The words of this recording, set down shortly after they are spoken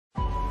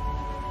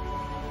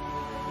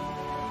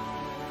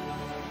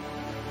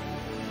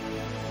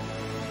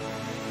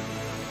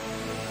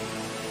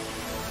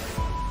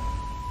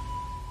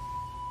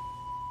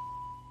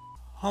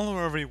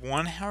Hello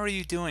everyone, how are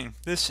you doing?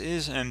 This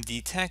is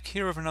MD Tech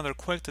here with another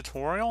quick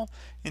tutorial.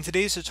 In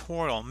today's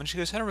tutorial, I'm going to show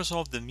you guys how to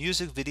resolve the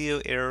music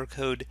video error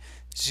code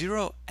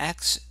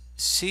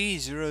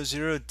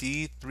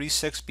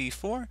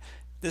 0xc004f011.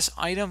 This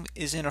item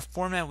is in a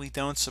format we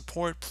don't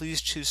support.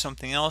 Please choose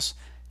something else.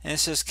 And it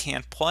says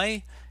can't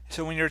play.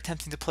 So when you're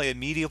attempting to play a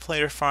media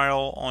player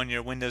file on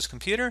your Windows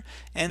computer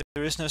and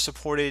there is no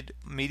supported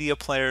media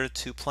player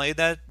to play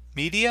that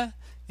media,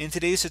 in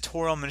today's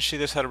tutorial I'm going to show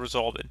you guys how to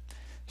resolve it.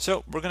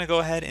 So we're going to go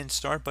ahead and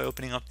start by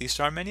opening up the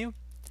Start menu.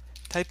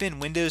 Type in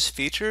Windows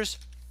Features.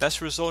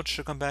 Best result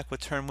should come back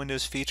with Turn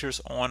Windows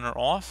Features on or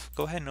off.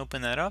 Go ahead and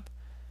open that up.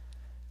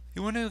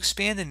 You want to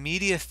expand the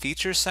Media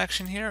Features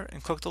section here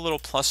and click the little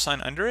plus sign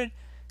under it.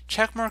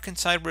 Check mark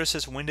inside where it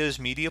says Windows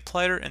Media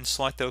Player and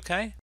select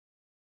OK.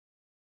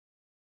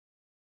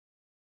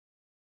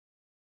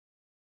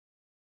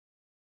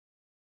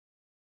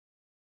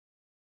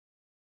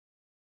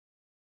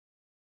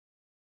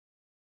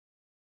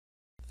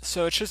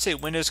 So it should say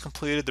Windows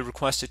completed the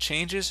requested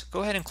changes.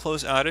 Go ahead and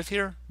close out of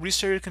here,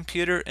 restart your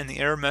computer, and the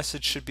error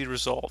message should be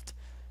resolved.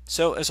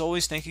 So as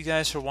always, thank you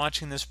guys for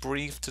watching this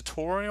brief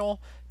tutorial.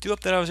 Do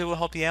hope that I was able to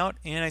help you out,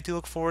 and I do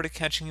look forward to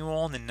catching you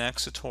all in the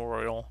next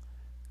tutorial.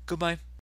 Goodbye.